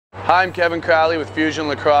Hi, I'm Kevin Crowley with Fusion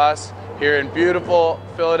Lacrosse here in beautiful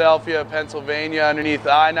Philadelphia, Pennsylvania underneath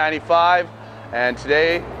I-95, and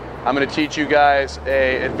today I'm going to teach you guys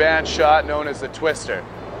an advanced shot known as the twister.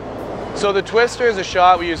 So the twister is a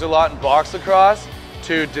shot we use a lot in box lacrosse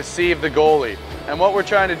to deceive the goalie. And what we're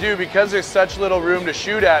trying to do, because there's such little room to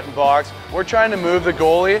shoot at in box, we're trying to move the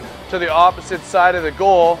goalie to the opposite side of the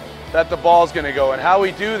goal that the ball's going to go. And how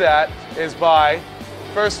we do that is by,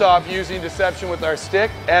 first off, using deception with our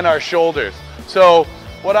stick and our shoulders. So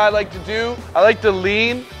what I like to do, I like to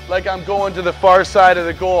lean like I'm going to the far side of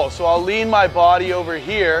the goal. So I'll lean my body over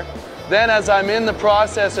here. Then as I'm in the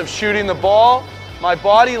process of shooting the ball, my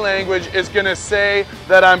body language is going to say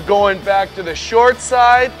that I'm going back to the short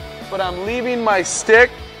side, but I'm leaving my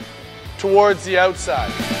stick towards the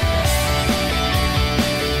outside.